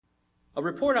A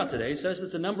report out today says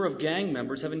that the number of gang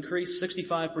members have increased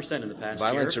 65% in the past year.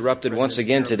 Violence erupted once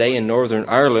again today in Northern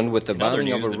Ireland with the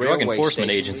bombing of a the Drug railway Enforcement station.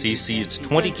 Agency seized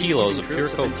 20 kilos of pure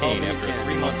cocaine after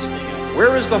 3 months.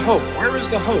 Where is the hope? Where is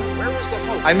the hope? Where is the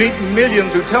hope? I meet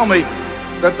millions who tell me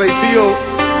that they feel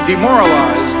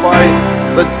demoralized by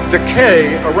the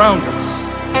decay around us.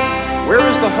 Where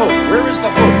is the hope? Where is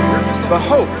the hope? Where is the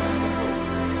hope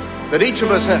that each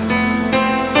of us has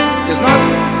is not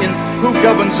in who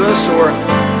governs us or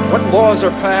what laws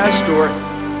are passed or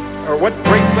what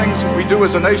great things we do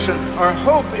as a nation. Our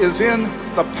hope is in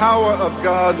the power of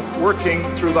God working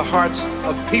through the hearts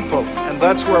of people. And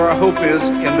that's where our hope is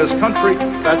in this country.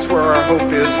 That's where our hope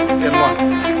is in life.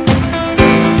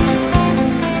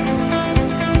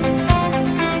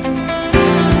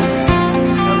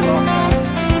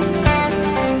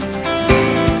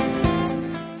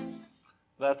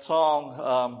 That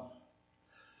song,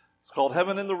 it's called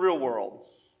Heaven in the Real World.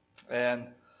 And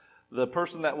the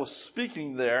person that was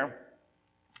speaking there,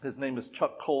 his name is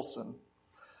Chuck Colson.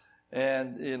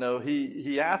 And, you know,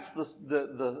 he asked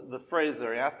the phrase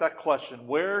there, he asked that question,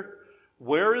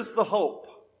 where is the hope?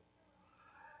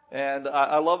 And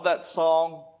I love that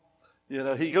song. You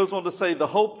know, he goes on to say the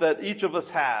hope that each of us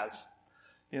has.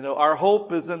 You know, our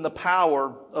hope is in the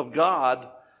power of God,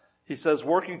 he says,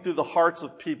 working through the hearts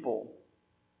of people.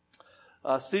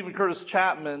 Stephen Curtis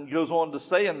Chapman goes on to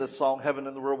say in this song, Heaven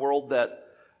in the Real World, that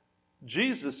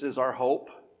Jesus is our hope,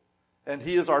 and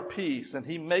he is our peace, and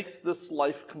he makes this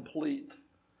life complete.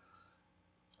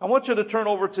 I want you to turn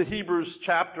over to Hebrews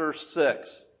chapter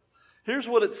 6. Here's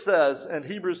what it says in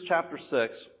Hebrews chapter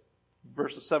 6,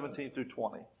 verses 17 through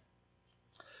 20. It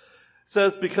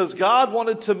says, because God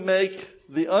wanted to make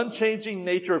the unchanging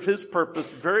nature of his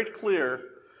purpose very clear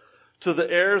to the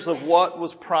heirs of what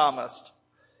was promised,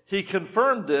 he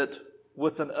confirmed it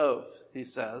with an oath, he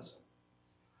says.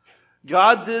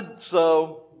 God did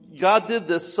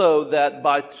this so that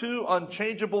by two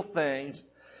unchangeable things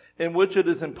in which it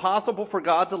is impossible for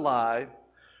God to lie,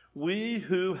 we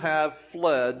who have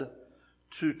fled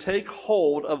to take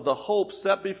hold of the hope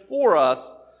set before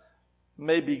us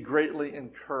may be greatly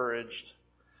encouraged.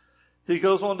 He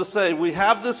goes on to say, we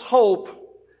have this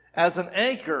hope as an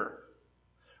anchor.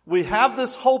 We have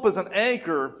this hope as an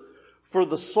anchor for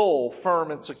the soul, firm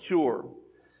and secure.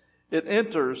 It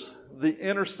enters the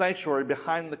inner sanctuary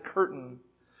behind the curtain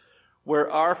where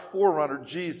our forerunner,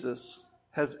 Jesus,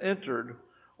 has entered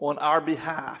on our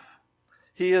behalf.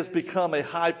 He has become a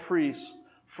high priest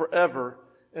forever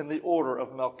in the order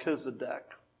of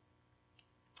Melchizedek.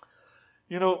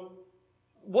 You know,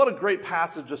 what a great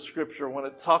passage of Scripture when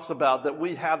it talks about that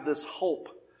we have this hope.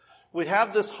 We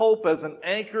have this hope as an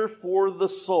anchor for the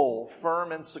soul,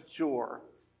 firm and secure.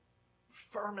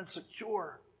 Firm and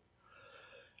secure.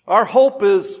 Our hope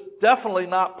is definitely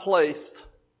not placed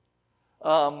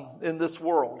in this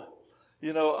world.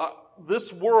 You know,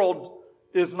 this world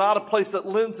is not a place that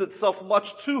lends itself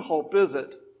much to hope, is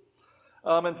it?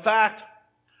 In fact,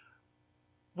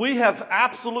 we have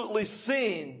absolutely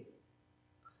seen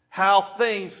how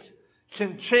things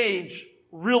can change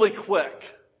really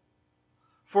quick.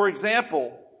 For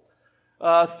example,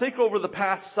 think over the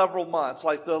past several months,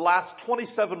 like the last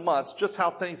 27 months, just how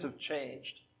things have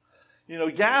changed. You know,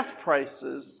 gas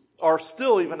prices are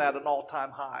still even at an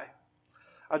all-time high.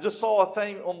 I just saw a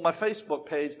thing on my Facebook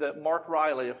page that Mark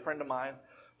Riley, a friend of mine,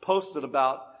 posted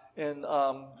about in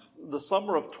the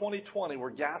summer of 2020 where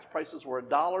gas prices were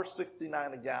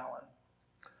 $1.69 a gallon.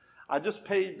 I just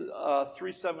paid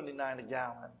 $3.79 a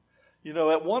gallon. You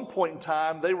know, at one point in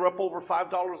time, they were up over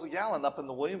 $5 a gallon up in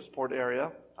the Williamsport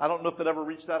area. I don't know if it ever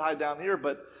reached that high down here,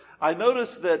 but I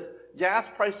noticed that gas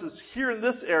prices here in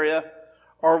this area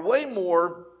are way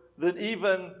more than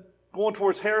even going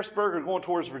towards Harrisburg or going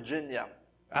towards Virginia.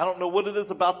 I don't know what it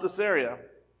is about this area.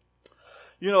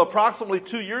 You know, approximately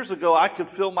 2 years ago, I could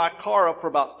fill my car up for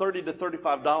about $30 to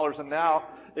 $35, and now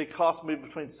it costs me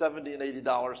between $70 and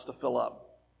 $80 to fill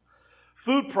up.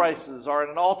 Food prices are at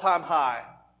an all-time high.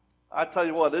 I tell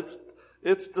you what,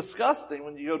 it's disgusting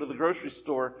when you go to the grocery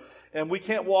store and we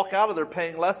can't walk out of there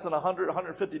paying less than $100,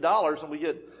 $150, and we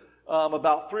get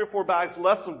about 3 or 4 bags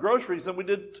less of groceries than we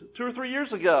did 2 or 3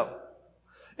 years ago.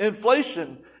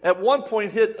 Inflation at one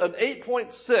point hit an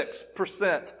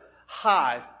 8.6%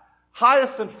 high,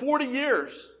 highest in 40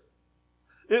 years.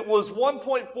 It was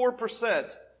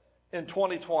 1.4% in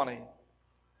 2020,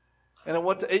 and it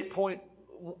went to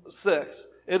 8.6.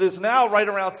 It is now right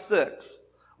around 6.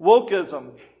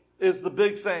 Wokeism is the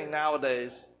big thing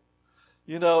nowadays.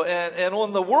 You know, and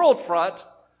on the world front,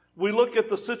 we look at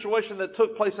the situation that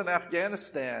took place in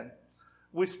Afghanistan.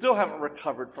 We still haven't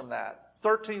recovered from that.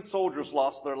 13 soldiers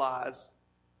lost their lives.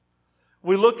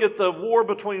 We look at the war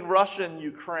between Russia and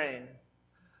Ukraine.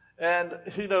 And,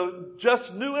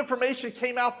 just new information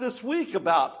came out this week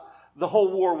about the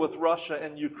whole war with Russia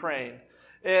and Ukraine.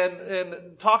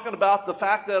 And talking about the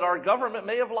fact that our government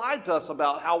may have lied to us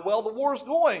about how well the war is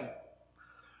going.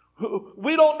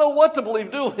 We don't know what to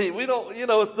believe, do we? We don't,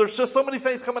 there's just so many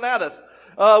things coming at us.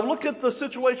 Look at the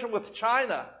situation with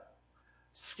China.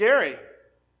 Scary.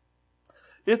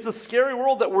 It's a scary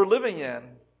world that we're living in.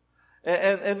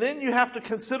 And then you have to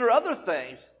consider other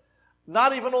things,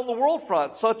 not even on the world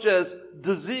front, such as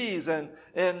disease and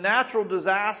natural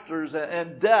disasters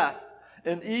and death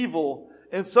and evil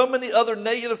and so many other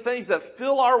negative things that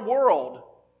fill our world.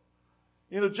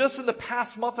 Just in the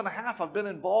past month and a half, I've been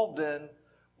involved in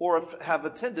or have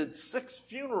attended 6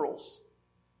 funerals.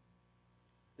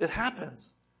 It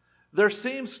happens. There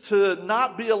seems to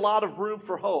not be a lot of room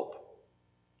for hope.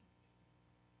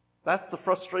 That's the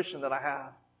frustration that I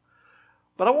have.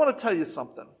 But I want to tell you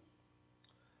something.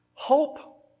 Hope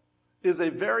is a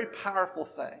very powerful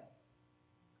thing.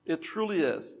 It truly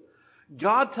is.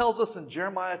 God tells us in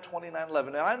Jeremiah 29:11,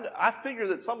 and I figure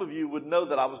that some of you would know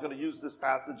that I was going to use this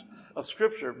passage of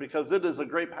Scripture because it is a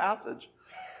great passage.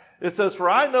 It says, "For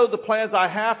I know the plans I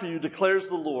have for you, declares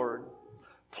the Lord,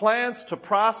 plans to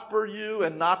prosper you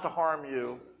and not to harm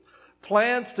you,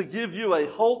 plans to give you a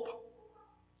hope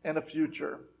and a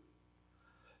future."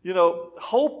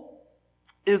 Hope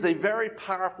is a very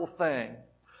powerful thing.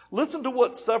 Listen to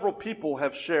what several people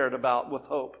have shared about with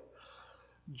hope.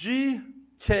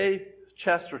 G.K.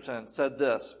 Chesterton said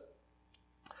this.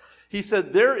 He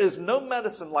said, "There is no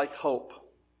medicine like hope,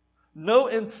 no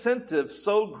incentive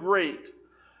so great,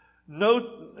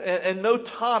 no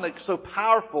tonic so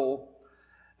powerful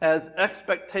as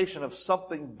expectation of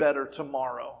something better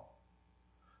tomorrow."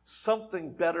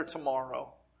 Something better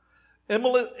tomorrow.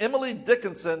 Emily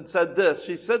Dickinson said this.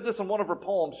 She said this in one of her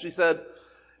poems. She said,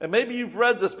 and maybe you've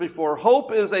read this before,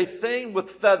 "Hope is a thing with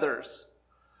feathers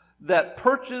that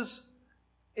perches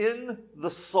in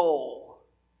the soul."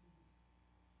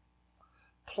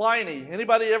 Pliny.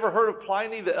 Anybody ever heard of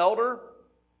Pliny the Elder?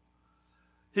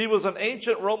 He was an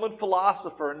ancient Roman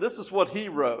philosopher, and this is what he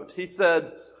wrote. He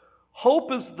said,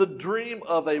 "Hope is the dream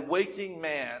of a waking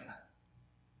man."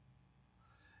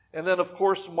 And then, of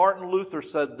course, Martin Luther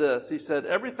said this. He said,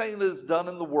 "Everything that is done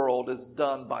in the world is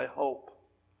done by hope."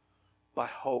 By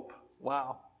hope.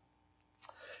 Wow.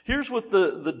 Here's what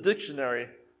the dictionary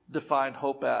defined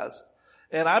hope as.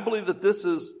 And I believe that this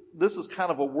is kind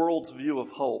of a world's view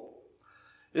of hope.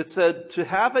 It said, to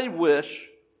have a wish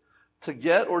to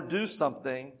get or do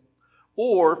something,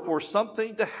 or for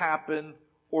something to happen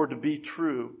or to be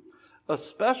true,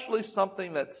 especially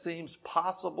something that seems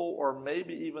possible or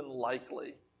maybe even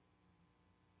likely.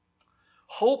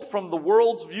 Hope from the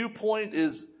world's viewpoint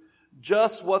is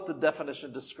just what the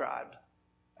definition described.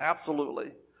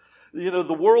 Absolutely.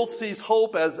 The world sees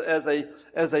hope as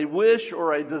a wish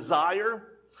or a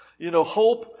desire.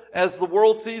 Hope as the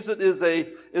world sees it is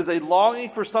a longing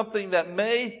for something that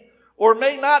may or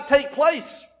may not take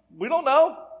place. We don't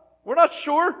know. We're not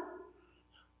sure.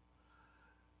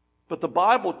 But the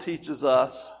Bible teaches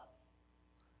us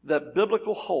that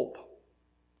biblical hope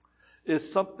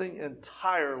is something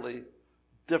entirely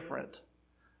different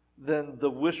than the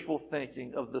wishful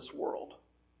thinking of this world.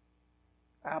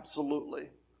 Absolutely.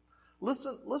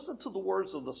 Listen to the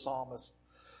words of the psalmist.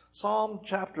 Psalm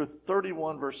chapter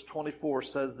 31 verse 24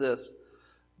 says this,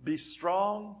 "Be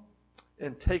strong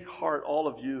and take heart, all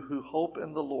of you who hope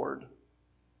in the Lord."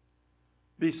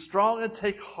 Be strong and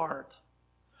take heart.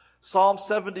 Psalm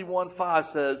 71:5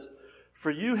 says, "For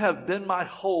you have been my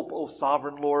hope, O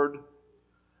sovereign Lord,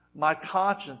 my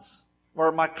conscience,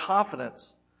 or my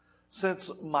confidence,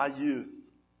 since my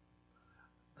youth."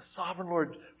 The sovereign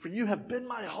Lord, for you have been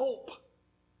my hope.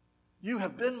 You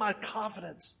have been my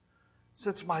confidence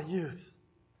since my youth.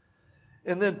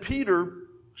 And then Peter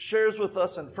shares with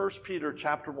us in 1 Peter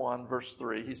chapter 1, verse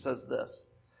 3. He says this.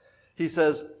 He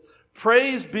says,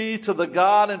 "Praise be to the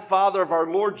God and Father of our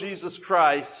Lord Jesus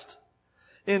Christ.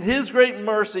 In His great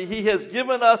mercy, He has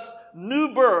given us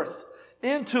new birth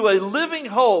into a living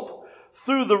hope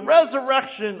through the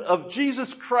resurrection of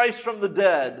Jesus Christ from the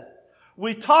dead."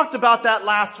 We talked about that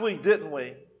last week, didn't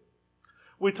we?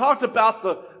 We talked about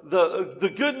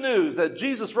the good news that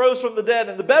Jesus rose from the dead,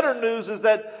 and the better news is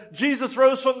that Jesus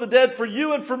rose from the dead for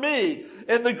you and for me.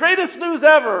 And the greatest news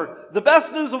ever, the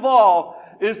best news of all,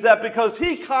 is that because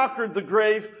He conquered the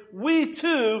grave, we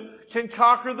too can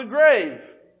conquer the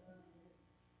grave.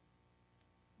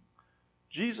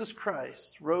 Jesus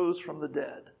Christ rose from the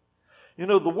dead.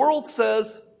 The world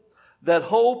says that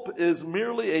hope is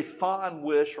merely a fond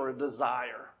wish or a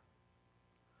desire.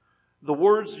 The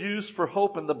words used for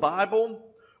hope in the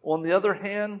Bible, on the other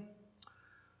hand,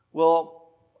 well,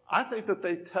 I think that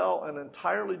they tell an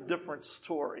entirely different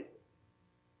story.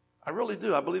 I really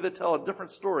do. I believe they tell a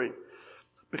different story.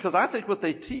 Because I think what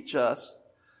they teach us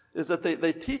is that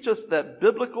they teach us that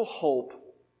biblical hope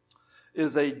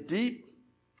is a deep,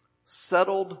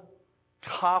 settled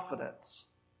confidence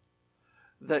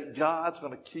that God's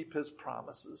going to keep his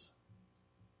promises.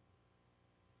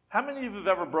 How many of you have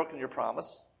ever broken your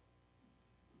promise?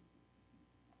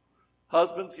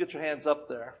 Husbands, get your hands up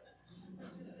there.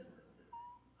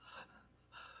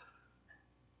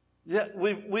 Yeah,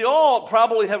 we all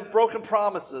probably have broken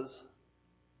promises.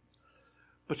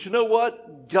 But you know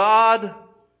what? God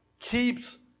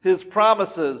keeps his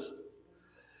promises.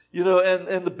 You know,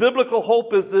 and the biblical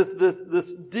hope is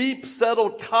this deep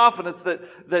settled confidence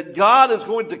that God is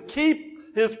going to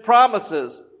keep his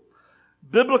promises.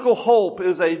 Biblical hope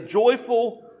is a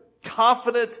joyful,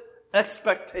 confident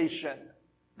expectation.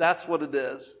 That's what it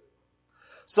is.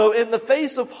 So in the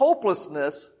face of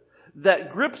hopelessness that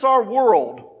grips our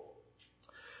world,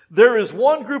 there is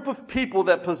one group of people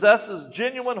that possesses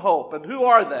genuine hope. And who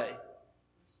are they?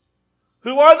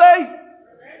 Who are they?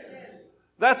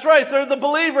 That's right. They're the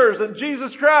believers in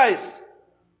Jesus Christ.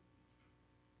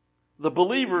 The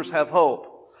believers have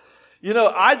hope. You know,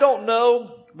 I don't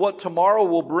know what tomorrow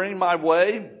will bring my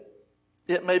way.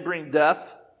 It may bring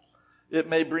death. It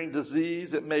may bring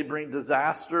disease. It may bring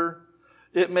disaster.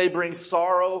 It may bring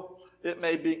sorrow. It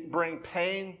may bring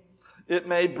pain. It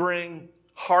may bring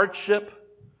hardship.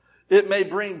 It may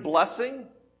bring blessing.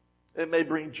 It may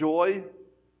bring joy.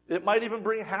 It might even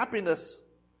bring happiness.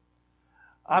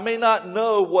 I may not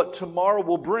know what tomorrow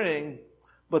will bring,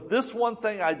 but this one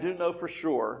thing I do know for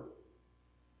sure.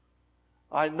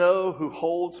 I know who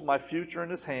holds my future in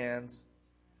his hands,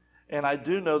 and I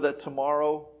do know that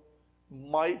tomorrow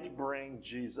might bring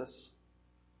Jesus.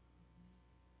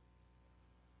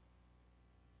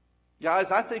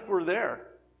 Guys, I think we're there.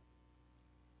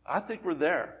 I think we're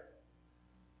there.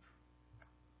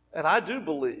 And I do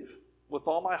believe with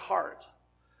all my heart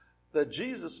that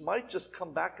Jesus might just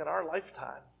come back in our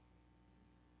lifetime.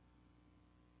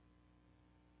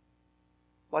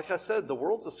 Like I said, the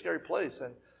world's a scary place,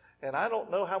 and I don't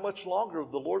know how much longer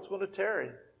the Lord's going to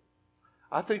tarry.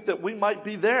 I think that we might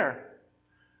be there.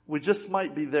 We just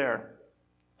might be there.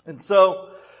 And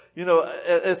so, you know,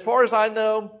 as far as I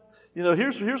know, you know,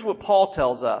 here's what Paul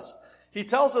tells us. He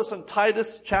tells us in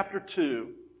Titus chapter 2,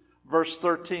 verse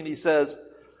 13, he says,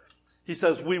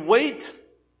 we wait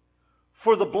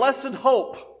for the blessed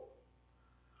hope.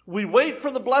 We wait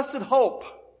for the blessed hope,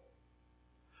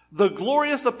 the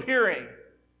glorious appearing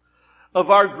of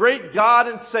our great God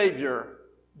and Savior,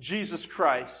 Jesus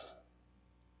Christ.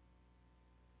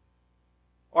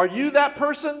 Are you that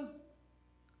person?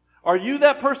 Are you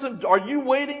that person? Are you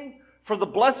waiting for the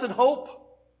blessed hope?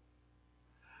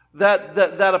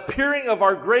 That appearing of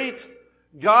our great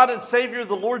God and Savior,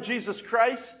 the Lord Jesus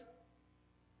Christ?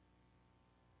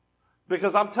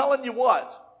 Because I'm telling you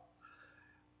what,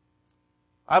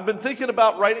 I've been thinking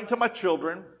about writing to my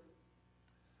children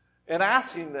and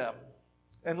asking them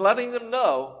and letting them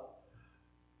know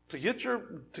to get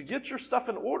your stuff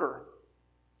in order.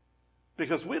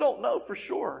 Because we don't know for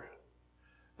sure.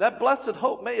 That blessed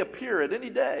hope may appear at any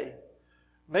day.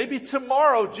 Maybe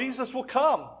tomorrow Jesus will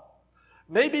come.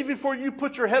 Maybe before you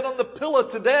put your head on the pillow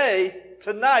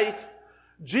tonight,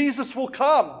 Jesus will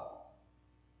come.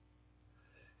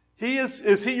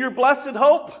 Is he your blessed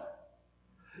hope?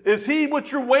 Is he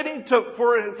what you're waiting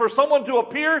for someone to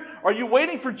appear? Are you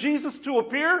waiting for Jesus to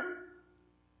appear?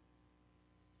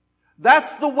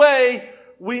 That's the way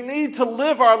we need to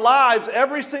live our lives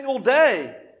every single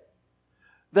day.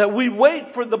 That we wait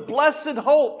for the blessed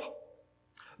hope,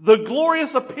 the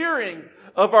glorious appearing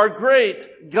of our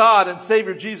great God and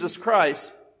Savior Jesus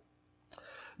Christ.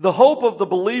 The hope of the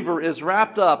believer is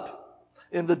wrapped up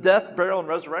in the death, burial, and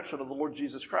resurrection of the Lord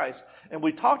Jesus Christ. And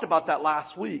we talked about that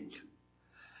last week.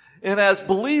 And as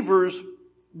believers,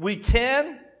 we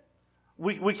can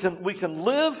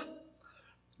live,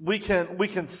 we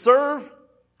can serve,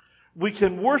 we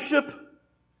can worship,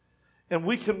 and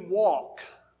we can walk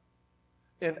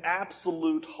in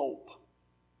absolute hope.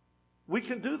 We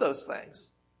can do those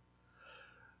things.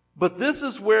 But this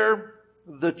is where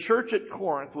the church at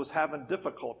Corinth was having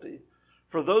difficulty.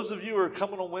 For those of you who are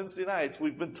coming on Wednesday nights,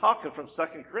 we've been talking from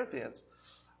 2 Corinthians.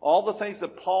 All the things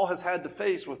that Paul has had to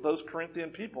face with those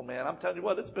Corinthian people, man. I'm telling you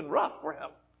what, it's been rough for him.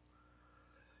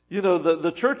 You know,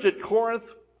 the church at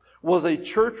Corinth was a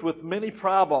church with many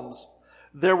problems.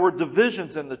 There were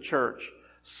divisions in the church.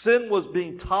 Sin was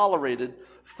being tolerated.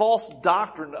 False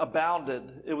doctrine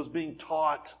abounded. It was being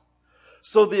taught.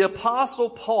 So the Apostle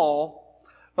Paul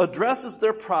addresses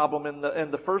their problem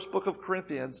in the first book of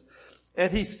Corinthians,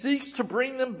 and he seeks to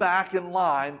bring them back in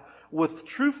line with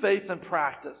true faith and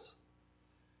practice.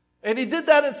 And he did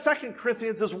that in 2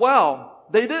 Corinthians as well.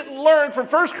 They didn't learn from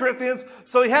 1 Corinthians,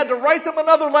 so he had to write them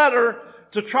another letter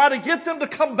to try to get them to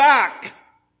come back.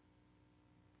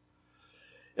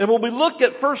 And when we look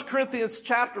at 1 Corinthians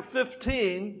chapter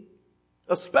 15,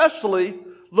 especially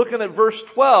looking at verse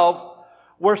 12,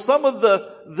 where some of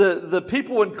the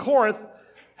people in Corinth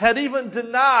had even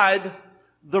denied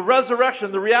the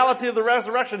resurrection, the reality of the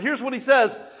resurrection. Here's what he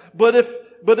says, But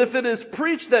if it is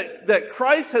preached that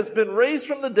Christ has been raised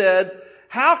from the dead,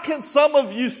 how can some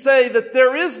of you say that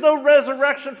there is no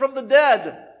resurrection from the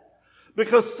dead?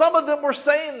 Because some of them were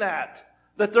saying that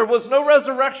there was no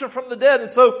resurrection from the dead.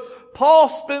 And so Paul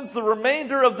spends the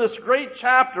remainder of this great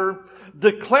chapter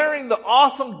declaring the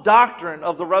awesome doctrine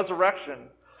of the resurrection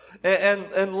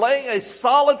and laying a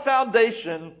solid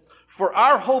foundation for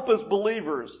our hope as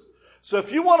believers. So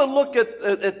if you want to look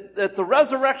at the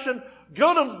resurrection,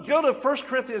 go to 1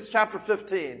 Corinthians chapter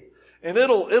 15, and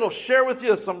it'll share with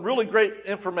you some really great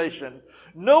information.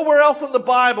 Nowhere else in the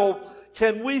Bible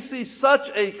can we see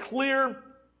such a clear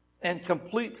and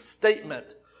complete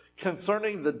statement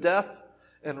concerning the death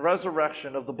and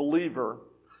resurrection of the believer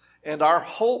and our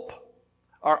hope,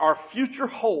 our future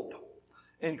hope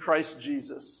in Christ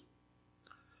Jesus.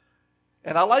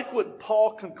 And I like what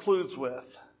Paul concludes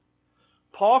with.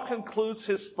 Paul concludes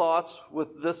his thoughts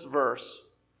with this verse.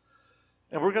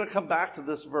 And we're going to come back to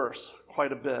this verse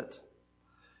quite a bit.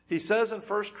 He says in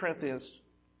 1 Corinthians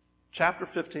chapter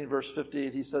 15, verse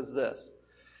 58, he says this.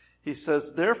 He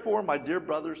says, "Therefore, my dear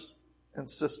brothers and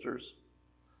sisters,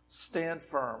 stand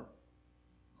firm.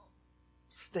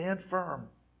 Stand firm.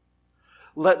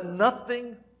 Let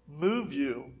nothing move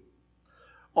you.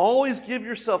 Always give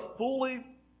yourself fully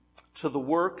to the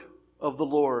work of the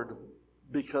Lord,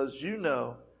 because you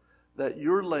know that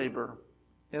your labor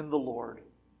in the Lord,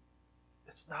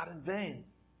 it's not in vain."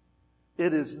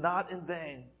 It is not in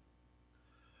vain.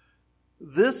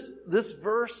 This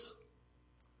verse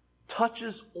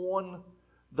touches on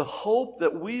the hope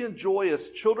that we enjoy as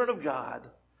children of God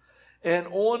and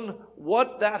on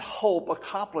what that hope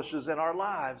accomplishes in our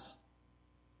lives.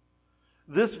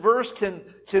 This verse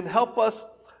can help us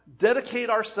dedicate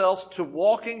ourselves to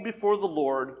walking before the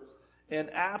Lord in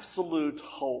absolute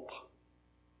hope.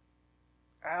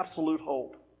 Absolute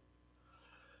hope.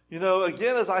 You know,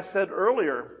 again, as I said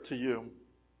earlier to you,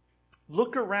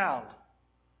 look around.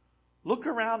 Look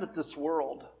around at this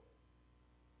world.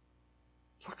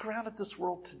 Look around at this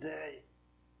world today.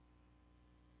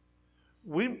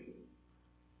 We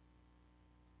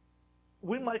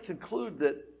might conclude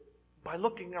that by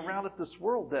looking around at this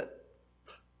world that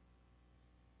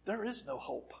there is no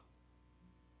hope.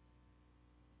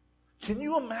 Can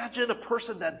you imagine a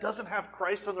person that doesn't have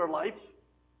Christ in their life?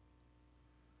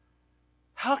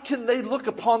 How can they look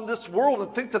upon this world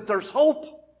and think that there's hope?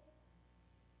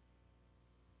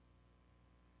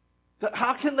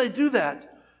 How can they do that?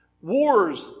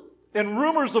 Wars and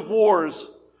rumors of wars,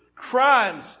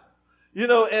 crimes,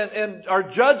 and our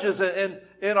judges and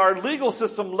our legal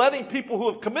system letting people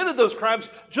who have committed those crimes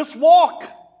just walk.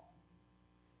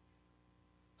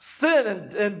 Sin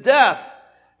and death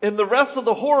and the rest of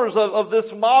the horrors of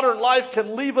this modern life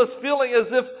can leave us feeling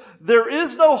as if there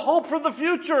is no hope for the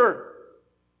future.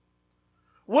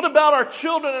 What about our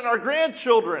children and our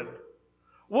grandchildren?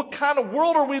 What kind of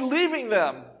world are we leaving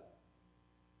them?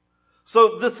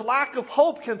 So this lack of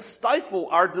hope can stifle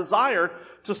our desire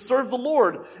to serve the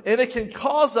Lord, and it can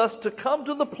cause us to come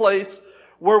to the place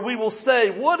where we will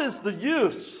say, what is the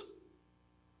use?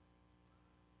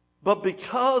 But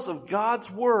because of God's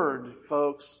Word,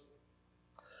 folks,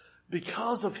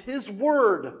 because of His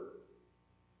Word,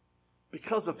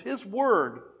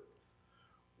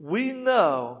 we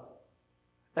know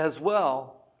as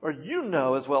well, or you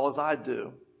know as well as I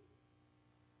do,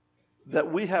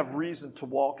 that we have reason to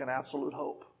walk in absolute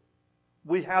hope.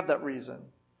 We have that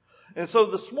reason. And so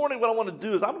this morning what I want to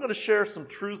do is I'm going to share some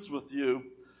truths with you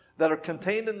that are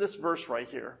contained in this verse right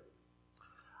here.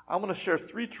 I'm going to share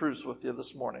 3 truths with you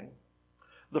this morning.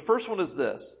 The first one is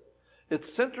this. It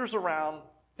centers around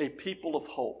a people of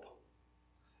hope.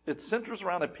 It centers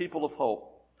around a people of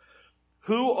hope.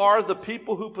 Who are the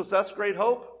people who possess great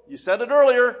hope? You said it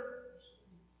earlier.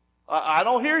 I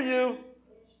don't hear you.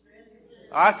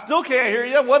 I still can't hear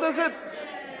you. What is it?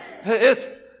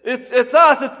 It's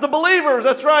us. It's the believers.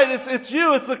 That's right. It's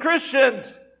you. It's the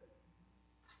Christians.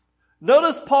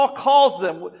 Notice Paul calls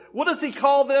them. What does he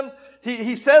call them?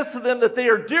 He says to them that they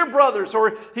are dear brothers,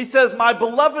 or he says, my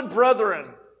beloved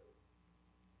brethren.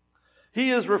 He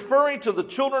is referring to the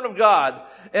children of God.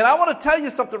 And I want to tell you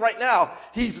something right now.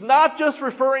 He's not just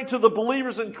referring to the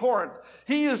believers in Corinth.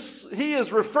 He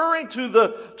is referring to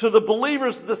the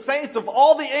believers, the saints of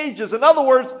all the ages. In other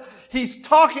words, he's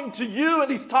talking to you and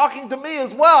he's talking to me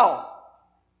as well.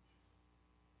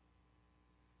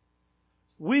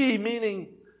 We,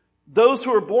 meaning those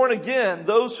who are born again,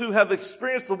 those who have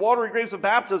experienced the watery grace of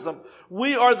baptism,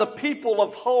 we are the people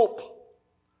of hope.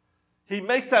 He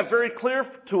makes that very clear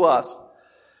to us.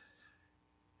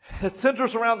 It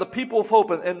centers around the people of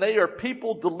hope, and they are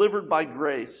people delivered by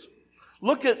grace.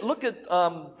 Look at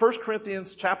 1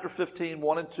 Corinthians chapter 15,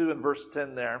 1 and 2, and verse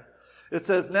 10 there. It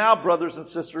says, "Now, brothers and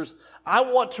sisters, I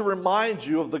want to remind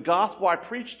you of the gospel I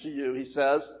preached to you," he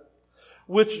says,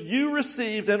 "which you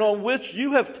received and on which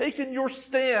you have taken your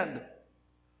stand."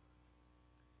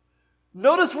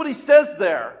 Notice what he says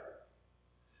there.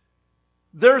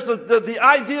 There's the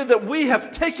idea that we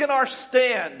have taken our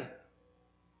stand.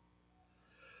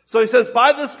 So he says,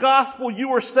 by this gospel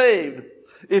you are saved,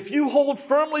 if you hold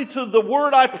firmly to the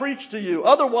word I preached to you.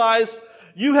 Otherwise,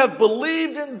 you have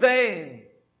believed in vain.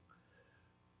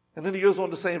 And then he goes on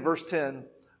to say in verse 10,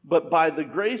 "But by the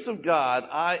grace of God,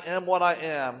 I am what I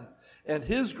am, and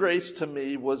his grace to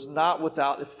me was not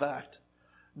without effect.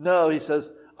 No," he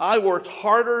says, "I worked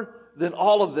harder than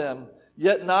all of them,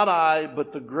 yet not I,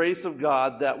 but the grace of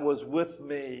God that was with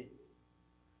me."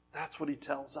 That's what he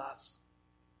tells us.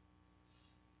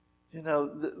 You know,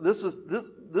 this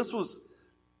was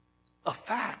a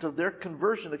fact of their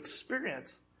conversion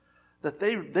experience, that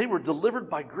they were delivered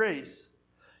by grace.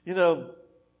 You know,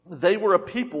 they were a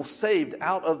people saved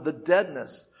out of the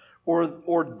deadness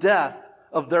or death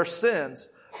of their sins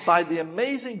by the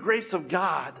amazing grace of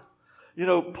God. You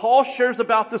know, Paul shares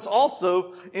about this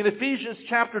also in Ephesians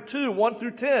chapter 2, 1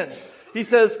 through 10. He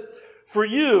says, "For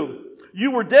you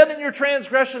were dead in your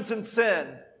transgressions and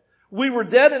sin. We were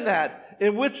dead in that,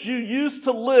 in which you used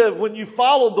to live when you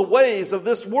followed the ways of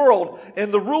this world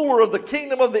and the ruler of the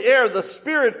kingdom of the air, the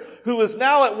spirit who is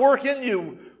now at work in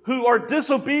you, who are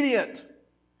disobedient."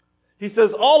 He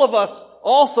says, "All of us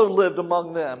also lived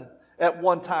among them at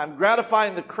one time,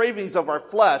 gratifying the cravings of our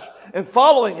flesh and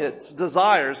following its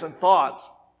desires and thoughts.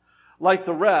 Like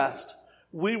the rest,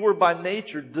 we were by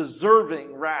nature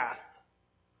deserving wrath."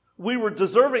 We were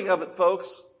deserving of it,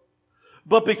 folks.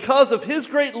 But because of his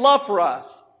great love for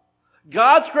us,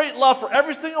 God's great love for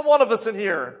every single one of us in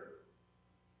here,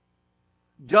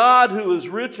 God, who is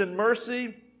rich in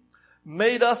mercy,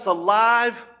 made us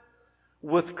alive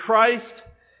with Christ.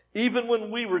 Even when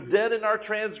we were dead in our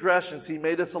transgressions, he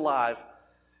made us alive.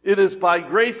 "It is by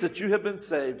grace that you have been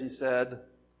saved," he said.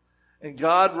 "And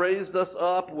God raised us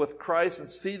up with Christ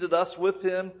and seated us with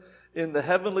him in the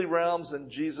heavenly realms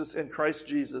in Christ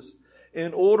Jesus,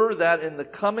 in order that in the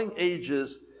coming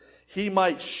ages he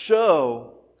might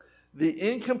show the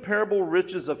incomparable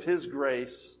riches of his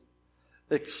grace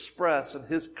expressed in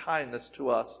his kindness to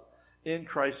us in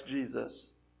Christ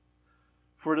Jesus.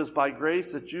 For it is by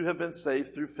grace that you have been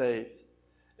saved through faith,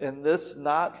 and this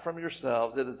not from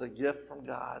yourselves. It is a gift from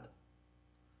God,"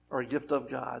 or a gift of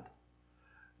God,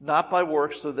 "not by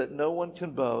works, so that no one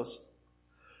can boast.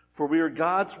 For we are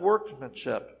God's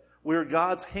workmanship. We are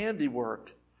God's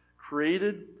handiwork,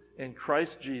 created in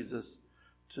Christ Jesus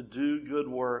to do good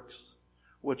works,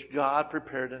 which God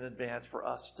prepared in advance for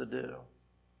us to do."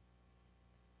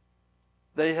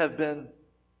 They have been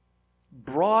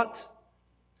brought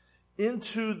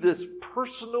into this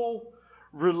personal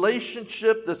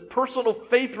relationship, this personal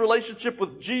faith relationship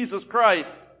with Jesus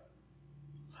Christ.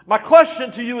 My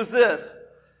question to you is this: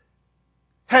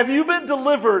 have you been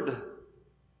delivered?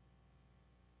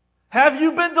 Have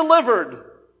you been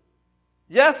delivered?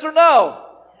 Yes or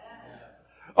no?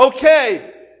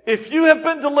 Okay, if you have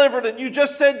been delivered and you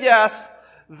just said yes,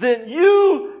 then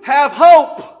you have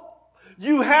hope.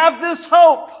 You have this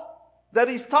hope that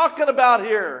he's talking about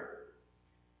here.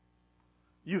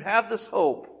 You have this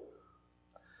hope.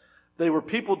 They were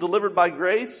people delivered by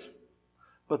grace,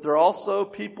 but they're also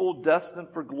people destined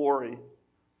for glory.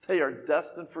 They are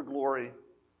destined for glory.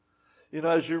 You know,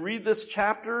 as you read this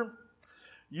chapter,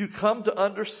 you come to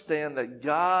understand that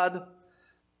God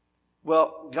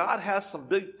has some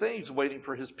big things waiting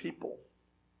for his people.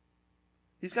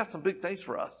 He's got some big things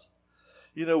for us.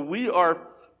 You know, we are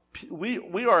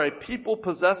a people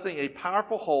possessing a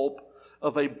powerful hope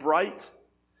of a bright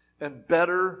and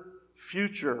better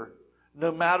future,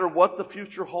 no matter what the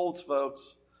future holds,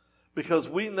 folks, because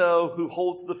we know who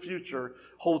holds the future,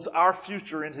 holds our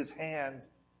future in his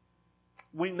hands.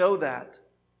 We know that.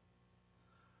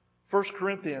 1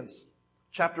 Corinthians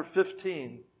chapter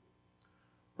 15,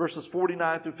 verses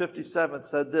 49 through 57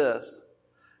 said this.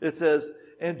 It says,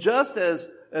 And just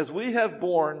as we have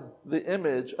borne the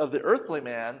image of the earthly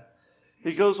man,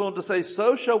 he goes on to say,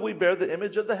 so shall we bear the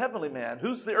image of the heavenly man.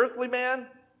 Who's the earthly man?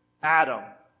 Adam.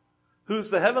 Who's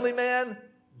the heavenly man?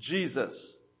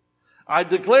 Jesus. I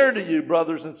declare to you,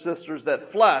 brothers and sisters, that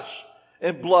flesh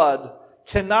and blood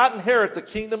cannot inherit the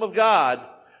kingdom of God,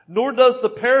 nor does the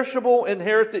perishable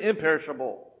inherit the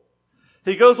imperishable.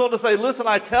 He goes on to say, listen,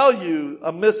 I tell you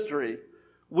a mystery.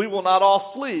 We will not all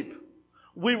sleep.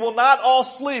 We will not all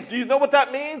sleep. Do you know what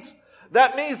that means?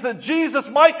 That means that Jesus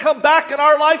might come back in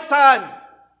our lifetime.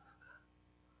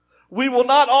 We will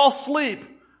not all sleep,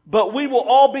 but we will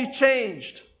all be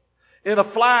changed in a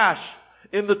flash,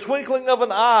 in the twinkling of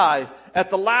an eye, at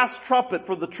the last trumpet,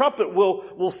 for the trumpet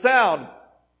will sound,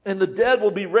 and the dead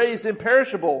will be raised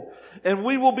imperishable, and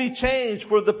we will be changed,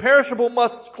 for the perishable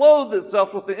must clothe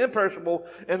itself with the imperishable,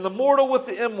 and the mortal with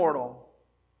the immortal.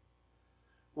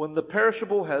 When the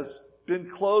perishable has been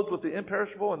clothed with the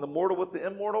imperishable, and the mortal with the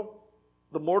immortal,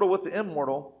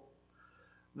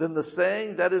 then the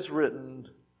saying that is written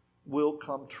will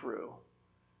come true.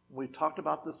 We talked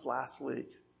about this last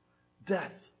week.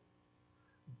 Death.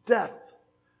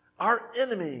 Our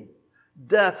enemy,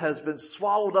 death, has been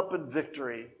swallowed up in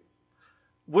victory.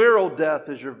 Where, O death,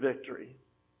 is your victory?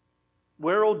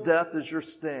 Where, O death, is your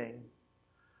sting?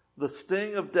 The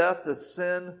sting of death is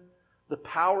sin. The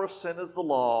power of sin is the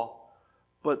law.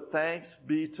 But thanks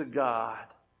be to God,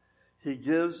 He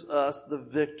gives us the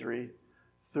victory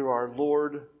through our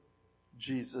Lord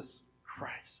Jesus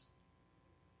Christ.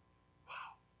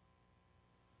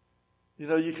 You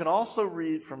know, you can also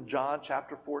read from John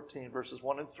chapter 14, verses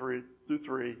 1 and 3 through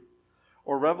 3,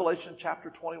 or Revelation chapter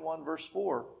 21, verse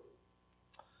 4.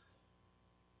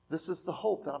 This is the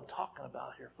hope that I'm talking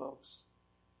about here, folks.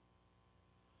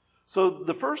 So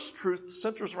the first truth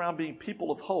centers around being people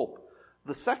of hope.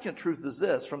 The second truth is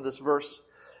this, from this verse.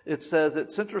 It says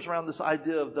it centers around this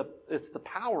idea of it's the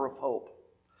power of hope.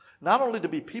 Not only to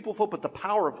be people of hope, but the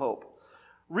power of hope.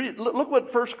 Look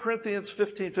what 1 Corinthians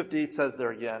 15:58 says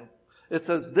there again. It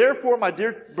says, therefore, my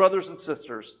dear brothers and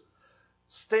sisters,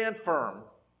 stand firm.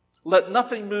 Let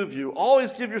nothing move you.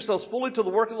 Always give yourselves fully to the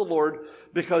work of the Lord,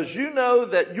 because you know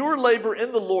that your labor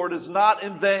in the Lord is not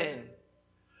in vain.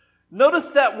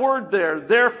 Notice that word there,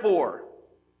 therefore.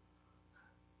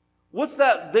 What's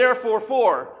that therefore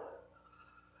for?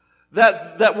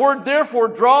 That word therefore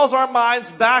draws our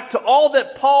minds back to all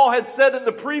that Paul had said in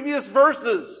the previous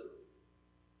verses.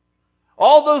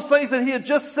 All those things that he had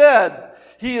just said.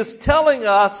 He is telling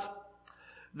us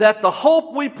that the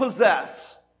hope we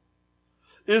possess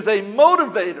is a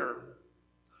motivator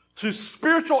to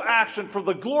spiritual action for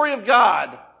the glory of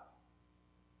God.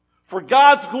 For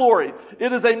God's glory.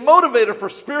 It is a motivator for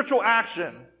spiritual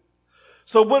action.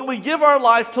 So when we give our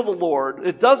life to the Lord,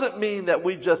 it doesn't mean that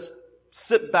we just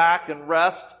sit back and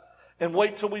rest and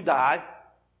wait till we die.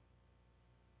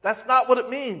 That's not what it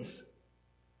means.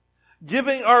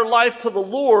 Giving our life to the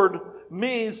Lord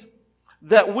means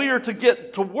that we are to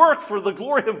get to work for the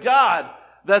glory of God.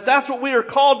 That's what we are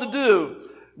called to do.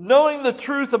 Knowing the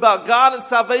truth about God and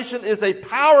salvation is a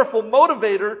powerful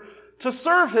motivator to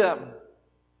serve Him.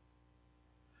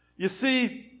 You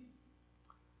see,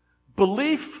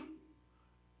 belief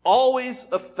always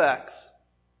affects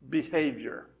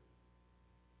behavior.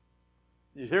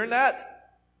 You hearing that?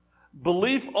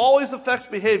 Belief always affects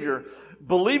behavior.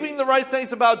 Believing the right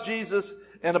things about Jesus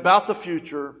and about the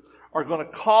future are going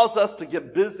to cause us to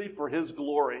get busy for His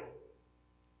glory.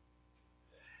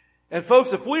 And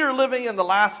folks, if we are living in the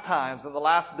last times, in the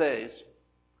last days,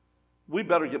 we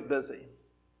better get busy.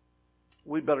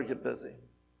 We better get busy.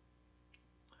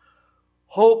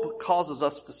 Hope causes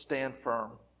us to stand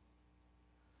firm,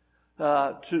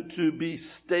 to be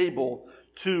stable,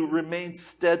 to remain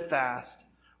steadfast,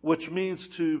 which means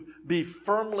to be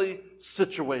firmly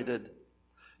situated.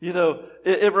 You know,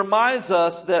 it reminds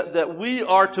us that we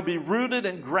are to be rooted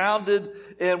and grounded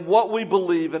in what we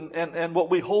believe and what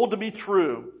we hold to be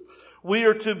true. We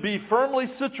are to be firmly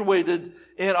situated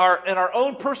in our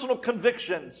own personal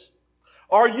convictions.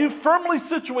 Are you firmly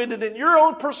situated in your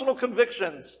own personal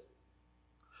convictions?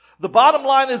 The bottom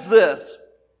line is this.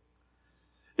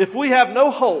 If we have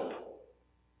no hope,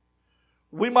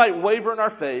 we might waver in our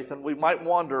faith and we might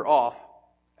wander off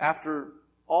after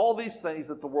all these things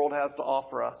that the world has to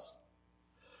offer us.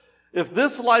 If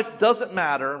this life doesn't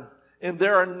matter and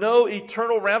there are no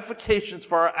eternal ramifications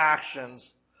for our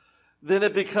actions, then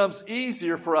it becomes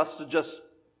easier for us to just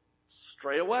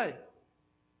stray away.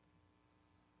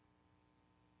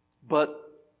 But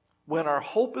when our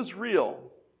hope is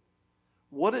real,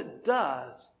 what it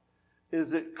does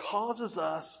is it causes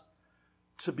us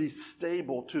to be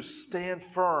stable, to stand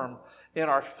firm, in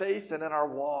our faith and in our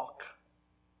walk.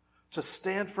 To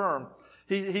stand firm.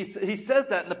 He says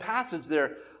that in the passage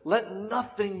there. Let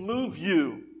nothing move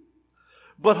you.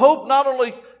 But hope not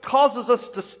only causes us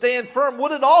to stand firm,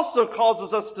 what it also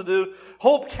causes us to do,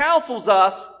 hope counsels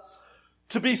us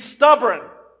to be stubborn.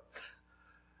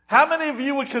 How many of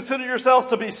you would consider yourselves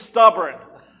to be stubborn?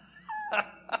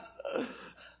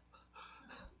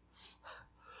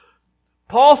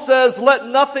 Paul says, let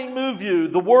nothing move you.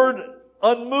 The word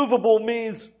unmovable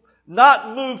means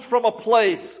not moved from a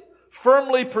place,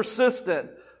 firmly persistent,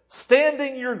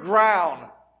 standing your ground.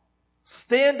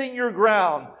 Standing your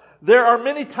ground. There are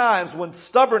many times when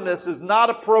stubbornness is not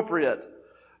appropriate,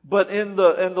 but in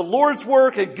the Lord's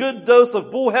work, a good dose of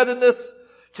bullheadedness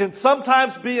can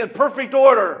sometimes be in perfect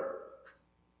order.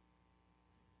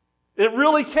 It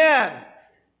really can.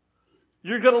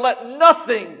 You're going to let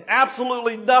nothing,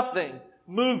 absolutely nothing,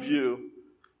 move you.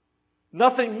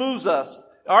 Nothing moves us.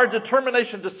 Our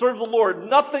determination to serve the Lord,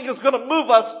 nothing is going to move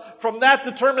us from that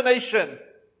determination.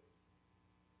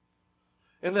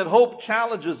 And then hope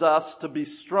challenges us to be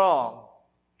strong.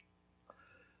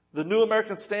 The New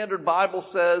American Standard Bible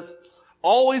says,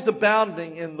 always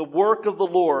abounding in the work of the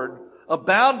Lord.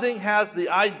 Abounding has the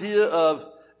idea of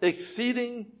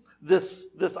exceeding this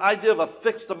idea of a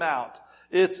fixed amount.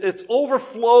 It's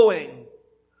overflowing.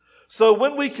 So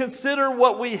when we consider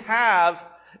what we have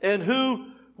and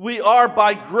who we are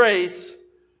by grace,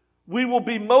 we will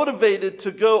be motivated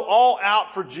to go all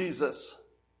out for Jesus.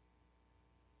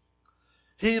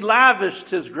 He lavished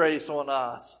His grace on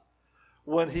us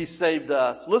when He saved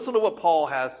us. Listen to what Paul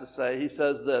has to say. He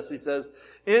says this. He says,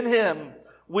 in Him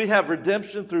we have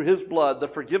redemption through His blood, the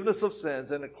forgiveness of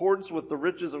sins in accordance with the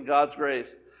riches of God's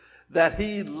grace that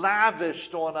He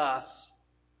lavished on us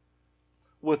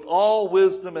with all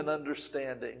wisdom and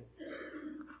understanding.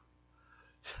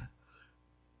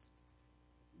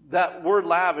 That word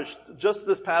lavished, just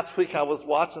this past week I was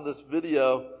watching this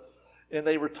video and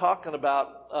they were talking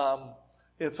about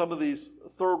in some of these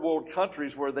third world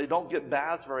countries where they don't get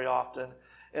baths very often,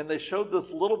 and they showed this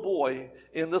little boy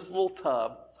in this little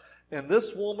tub, and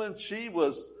this woman, he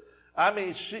was a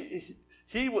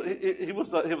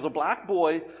black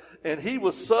boy, and he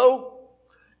was so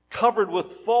covered with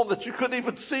foam that you couldn't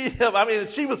even see him. I mean,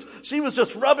 she was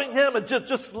just rubbing him and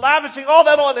just lavishing all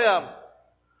that on him.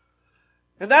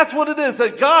 And that's what it is,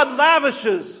 that God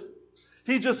lavishes.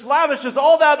 He just lavishes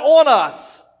all that on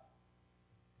us.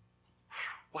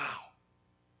 Wow.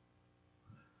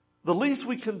 The least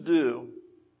we can do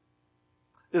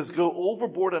is go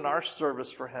overboard in our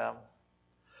service for Him.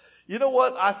 You know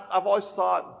what? I've always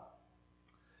thought,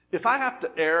 if I have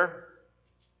to err,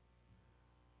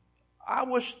 I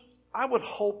would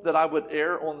hope that I would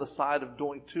err on the side of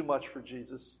doing too much for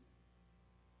Jesus.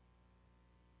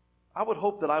 I would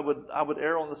hope that I would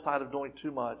err on the side of doing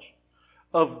too much,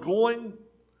 of going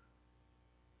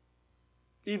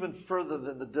even further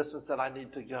than the distance that I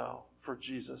need to go for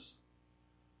Jesus.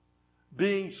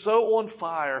 Being so on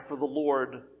fire for the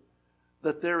Lord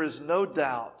that there is no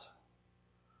doubt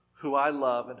who I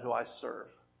love and who I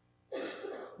serve.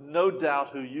 No doubt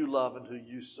who you love and who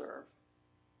you serve.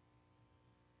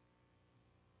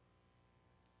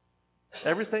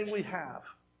 Everything we have,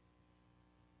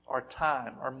 our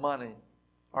time, our money,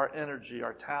 our energy,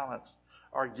 our talents,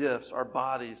 our gifts, our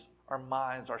bodies, our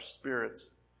minds, our spirits,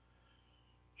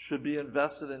 should be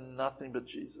invested in nothing but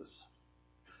Jesus.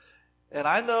 And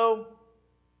I know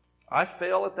I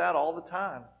fail at that all the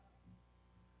time.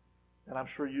 And I'm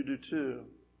sure you do too.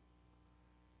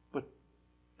 But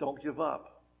don't give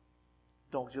up.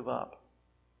 Don't give up.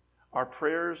 Our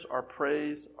prayers, our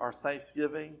praise, our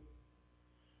thanksgiving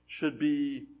should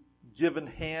be given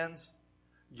hands,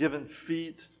 given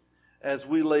feet, as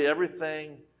we lay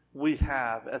everything we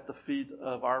have at the feet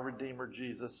of our Redeemer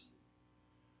Jesus.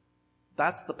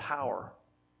 That's the power.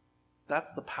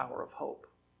 That's the power of hope.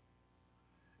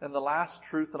 And the last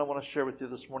truth that I want to share with you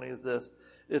this morning is this.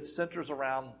 It centers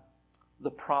around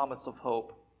the promise of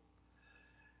hope.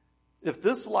 If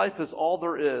this life is all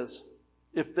there is,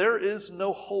 if there is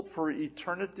no hope for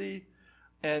eternity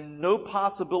and no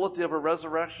possibility of a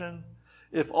resurrection,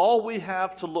 if all we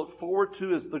have to look forward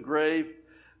to is the grave,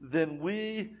 then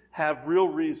we have real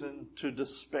reason to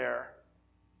despair.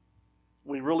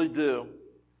 We really do.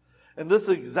 And this is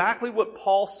exactly what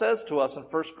Paul says to us in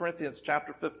 1 Corinthians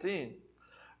chapter 15,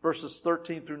 verses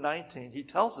 13 through 19. He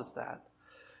tells us that.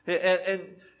 And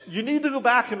you need to go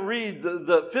back and read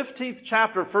the 15th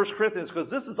chapter of 1 Corinthians, because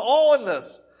this is all in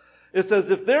this. It says,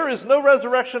 if there is no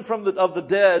resurrection of the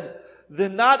dead,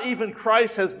 then not even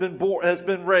Christ has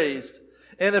been raised.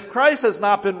 And if Christ has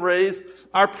not been raised,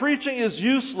 our preaching is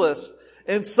useless,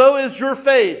 and so is your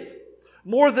faith.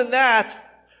 More than that,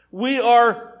 we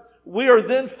are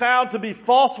then found to be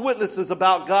false witnesses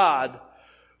about God.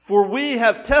 For we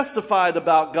have testified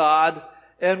about God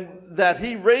and that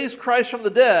he raised Christ from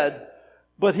the dead,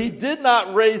 but he did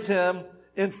not raise him,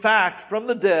 in fact, from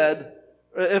the dead,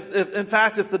 if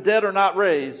the dead are not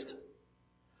raised.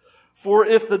 For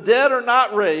if the dead are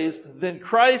not raised, then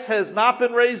Christ has not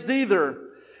been raised either.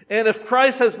 And if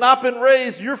Christ has not been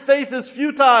raised, your faith is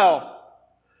futile.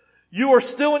 You are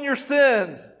still in your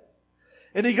sins.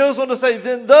 And he goes on to say,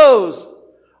 then those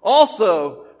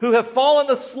also who have fallen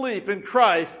asleep in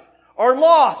Christ are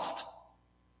lost.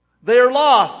 They are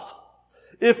lost.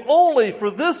 If only for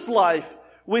this life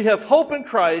we have hope in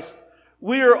Christ,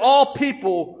 we are all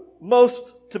people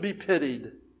most to be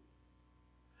pitied.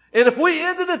 And if we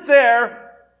ended it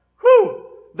there,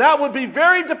 that would be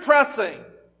very depressing.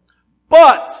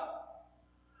 But,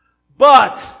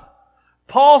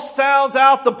 Paul sounds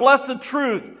out the blessed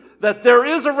truth that there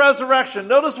is a resurrection.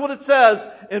 Notice what it says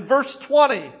in verse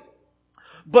 20.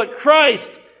 But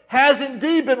Christ has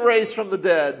indeed been raised from the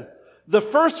dead, the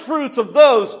first fruits of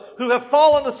those who have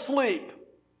fallen asleep.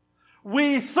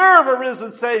 We serve a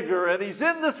risen Savior, and he's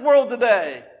in this world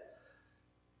today.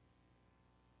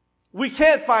 We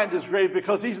can't find his grave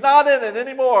because he's not in it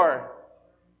anymore.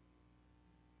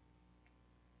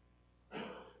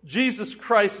 Jesus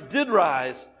Christ did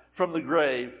rise from the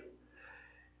grave.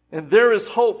 And there is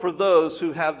hope for those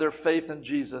who have their faith in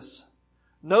Jesus.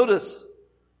 Notice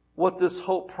what this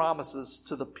hope promises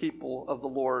to the people of the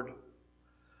Lord.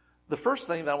 The first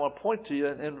thing that I want to point to you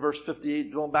in verse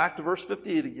 58, going back to verse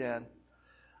 58 again,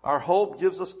 our hope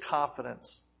gives us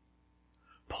confidence.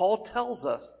 Paul tells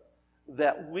us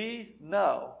that we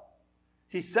know.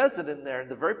 He says it in there in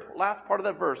the very last part of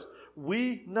that verse.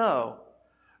 We know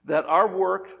that our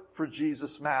work for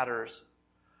Jesus matters.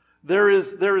 There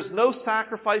is no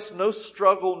sacrifice, no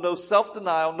struggle, no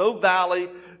self-denial, no valley,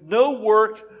 no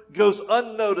work goes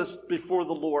unnoticed before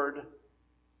the Lord.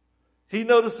 He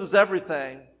notices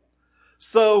everything.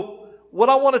 So what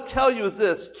I want to tell you is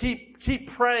this: keep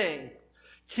praying,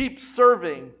 keep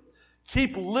serving,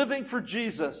 keep living for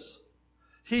Jesus.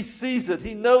 He sees it.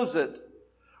 He knows it.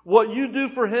 What you do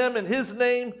for him in his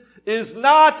name is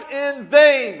not in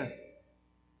vain.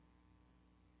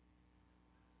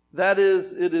 That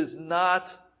is, it is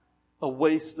not a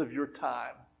waste of your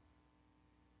time.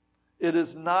 It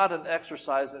is not an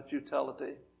exercise in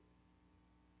futility.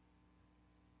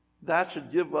 That should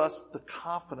give us the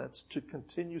confidence to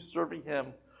continue serving him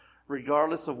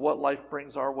regardless of what life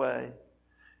brings our way.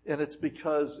 And it's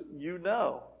because you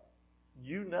know.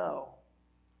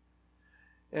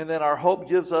 And then our hope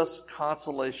gives us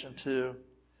consolation too.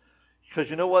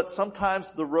 Because you know what?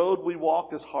 Sometimes the road we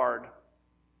walk is hard.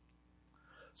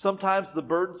 Sometimes the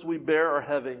burdens we bear are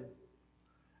heavy.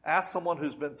 Ask someone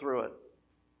who's been through it.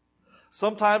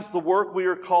 Sometimes the work we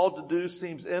are called to do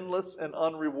seems endless and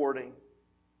unrewarding.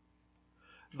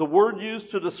 The word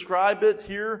used to describe it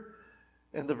here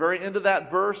in the very end of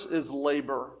that verse is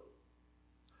labor.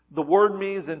 The word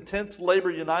means intense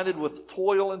labor united with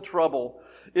toil and trouble.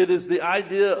 It is the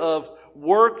idea of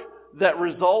work that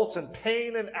results in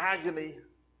pain and agony.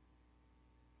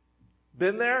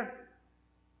 Been there?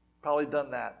 Probably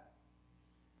done that.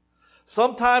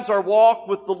 Sometimes our walk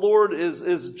with the Lord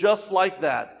is just like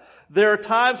that. There are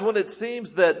times when it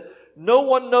seems that no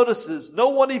one notices, no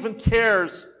one even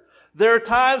cares. There are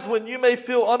times when you may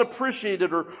feel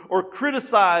unappreciated or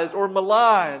criticized or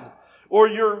maligned, or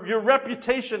your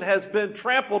reputation has been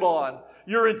trampled on.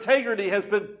 Your integrity has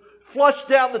been flushed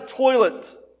down the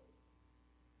toilet.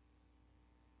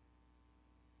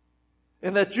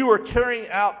 And that you are carrying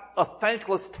out a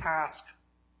thankless task.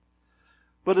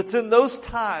 But it's in those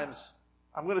times,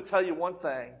 I'm going to tell you one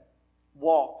thing.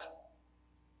 Walk.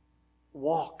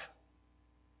 Walk.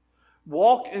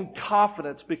 Walk in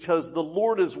confidence because the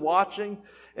Lord is watching.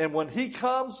 And when he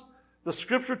comes, the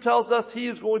scripture tells us he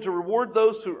is going to reward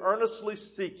those who earnestly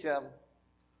seek him.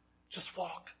 Just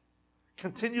walk.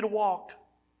 Continue to walk.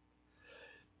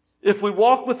 If we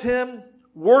walk with him,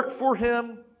 work for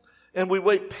him, and we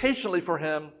wait patiently for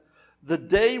him, the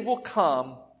day will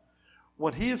come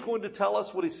when he is going to tell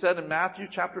us what he said in Matthew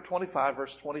chapter 25,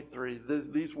 verse 23,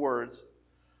 these words.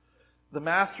 The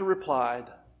master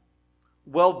replied,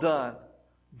 "Well done,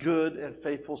 good and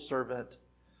faithful servant.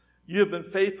 You have been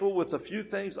faithful with a few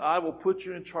things. I will put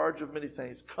you in charge of many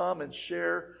things. Come and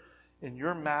share in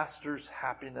your master's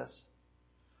happiness."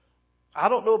 I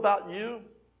don't know about you,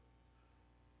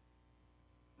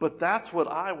 but that's what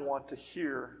I want to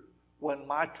hear when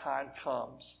my time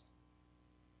comes.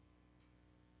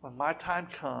 When my time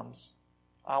comes,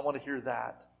 I want to hear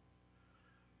that.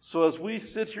 So as we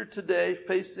sit here today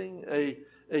facing a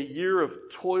year of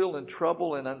toil and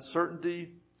trouble and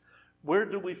uncertainty, where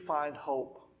do we find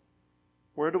hope?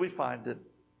 Where do we find it?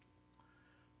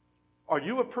 Are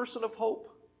you a person of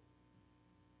hope?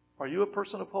 Are you a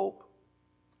person of hope?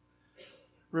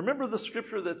 Remember the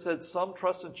scripture that said, some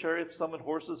trust in chariots, some in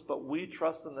horses, but we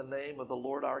trust in the name of the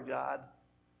Lord our God?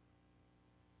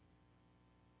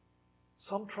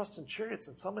 Some trust in chariots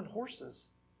and some in horses.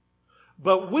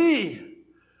 But we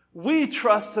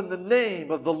trust in the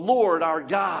name of the Lord our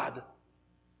God.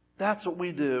 That's what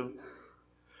we do.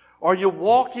 Are you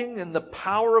walking in the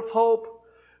power of hope?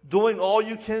 Doing all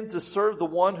you can to serve the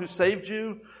one who saved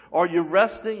you? Are you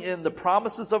resting in the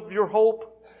promises of your hope?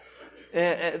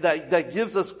 And that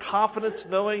gives us confidence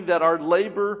knowing that our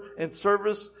labor and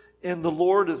service in the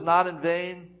Lord is not in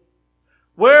vain.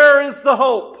 Where is the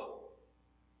hope?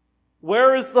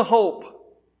 Where is the hope?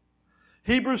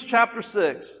 Hebrews chapter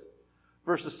 6,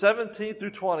 verses 17 through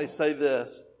 20 say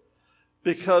this.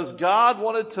 Because God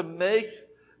wanted to make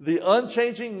the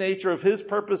unchanging nature of his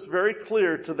purpose very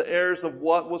clear to the heirs of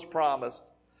what was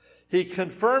promised, he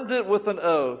confirmed it with an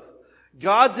oath.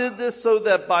 God did this so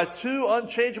that by two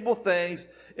unchangeable things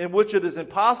in which it is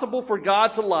impossible for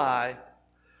God to lie,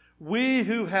 we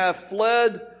who have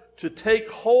fled to take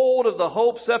hold of the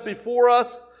hope set before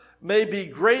us may be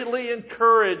greatly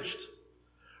encouraged.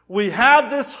 We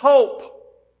have this hope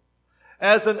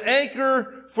as an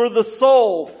anchor for the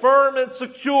soul, firm and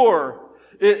secure.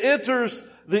 It enters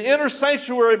the inner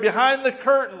sanctuary behind the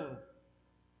curtain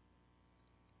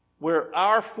where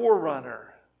our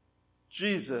forerunner,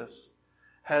 Jesus,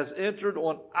 has entered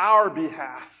on our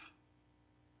behalf.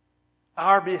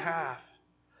 Our behalf.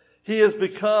 He has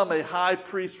become a high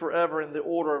priest forever in the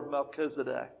order of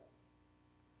Melchizedek.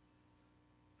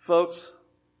 Folks,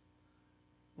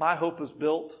 my hope is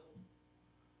built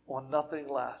on nothing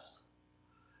less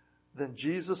than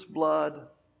Jesus' blood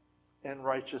and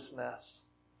righteousness.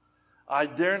 I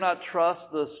dare not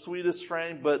trust the sweetest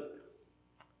frame, but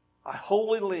I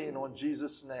wholly lean on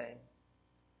Jesus' name.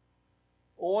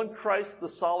 On Christ, the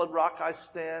solid rock, I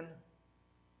stand.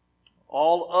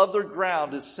 All other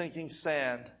ground is sinking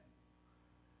sand.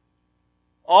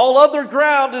 All other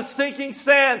ground is sinking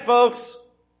sand, folks.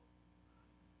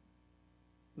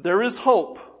 There is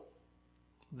hope.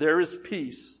 There is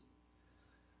peace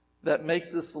that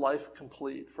makes this life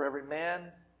complete for every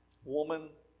man, woman,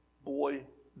 boy,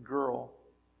 girl.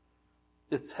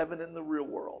 It's heaven in the real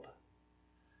world.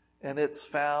 And it's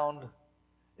found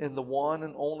in the one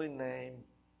and only name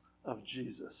of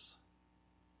Jesus.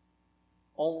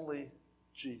 Only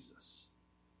Jesus.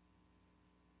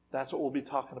 That's what we'll be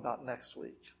talking about next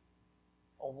week.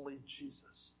 Only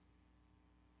Jesus.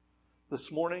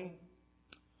 This morning,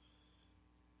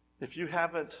 if you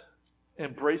haven't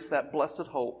embraced that blessed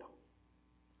hope,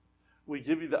 we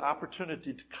give you the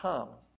opportunity to come